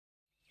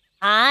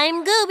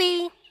I'm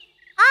Gooby.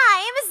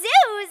 I'm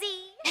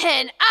Susie.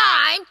 And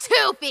I'm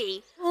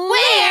Toopy.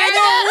 We're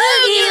the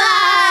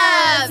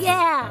Oogieloves!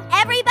 Yeah.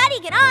 Everybody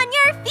get on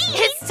your feet.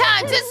 It's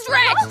time to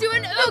stretch to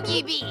an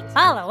Oogie beat.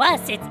 Follow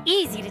us, it's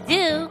easy to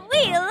do.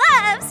 We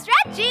love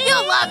stretching.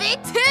 You'll love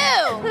it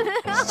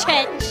too.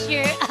 Stretch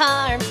your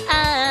arms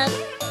up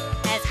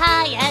as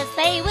high as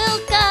they will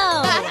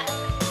go.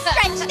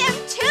 Stretch them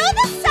to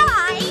the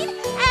side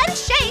and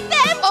shake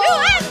them to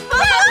and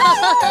fro.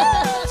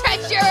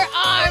 Stretch your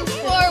arms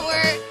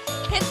forward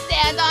and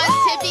stand on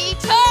tippy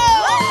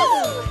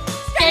toes.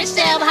 Stretch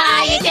them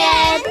high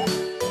again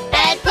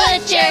and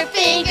put your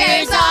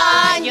fingers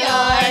on your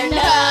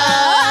Toopy.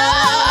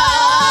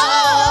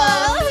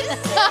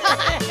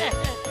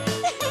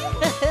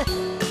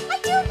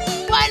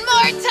 One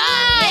more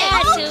time.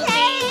 Yeah,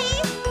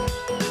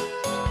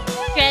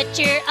 Stretch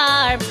your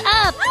arms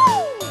up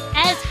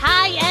as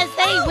high as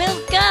they will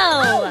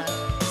go.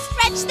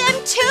 Stretch them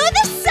to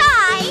the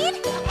side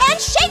and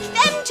shake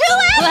them to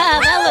and Wow,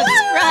 fro. that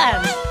looks fun.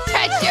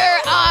 Stretch your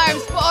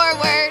arms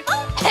forward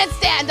and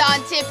stand on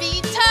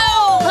tippy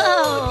toes.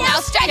 Oh, Now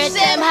stretch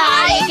them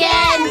high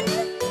again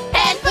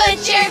and put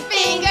your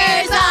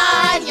fingers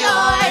on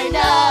your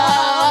nose.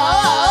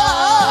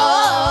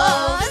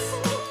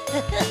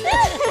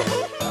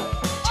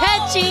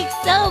 Stretching's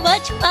so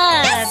much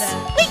fun. Yes,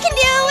 we can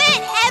do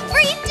it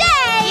every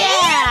day.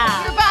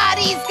 Yeah. Your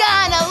body's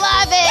gonna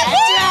love it.